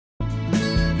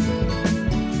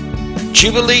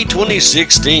Jubilee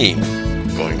 2016,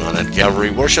 going on at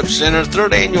Calvary Worship Center,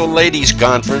 3rd Annual Ladies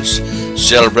Conference,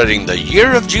 celebrating the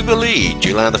Year of Jubilee,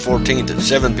 July the 14th at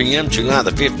 7 p.m., July the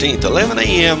 15th, 11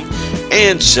 a.m.,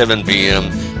 and 7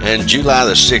 p.m., and July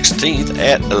the 16th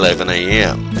at 11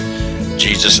 a.m.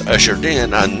 Jesus ushered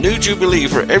in a new Jubilee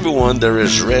for everyone. There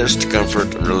is rest,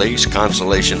 comfort, release,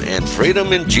 consolation, and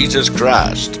freedom in Jesus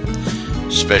Christ.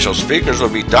 Special speakers will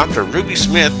be Dr. Ruby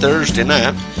Smith Thursday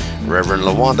night, Reverend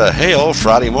LaWanda Hale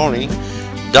Friday morning,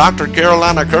 Dr.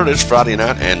 Carolina Curtis Friday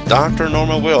night, and Dr.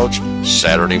 Norma Welch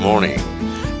Saturday morning.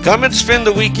 Come and spend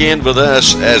the weekend with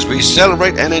us as we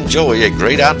celebrate and enjoy a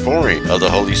great outpouring of the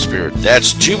Holy Spirit.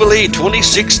 That's Jubilee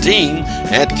 2016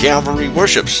 at Calvary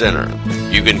Worship Center.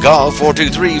 You can call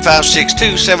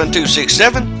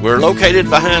 423-562-7267. We're located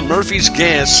behind Murphy's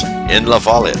Gas in La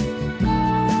Follette.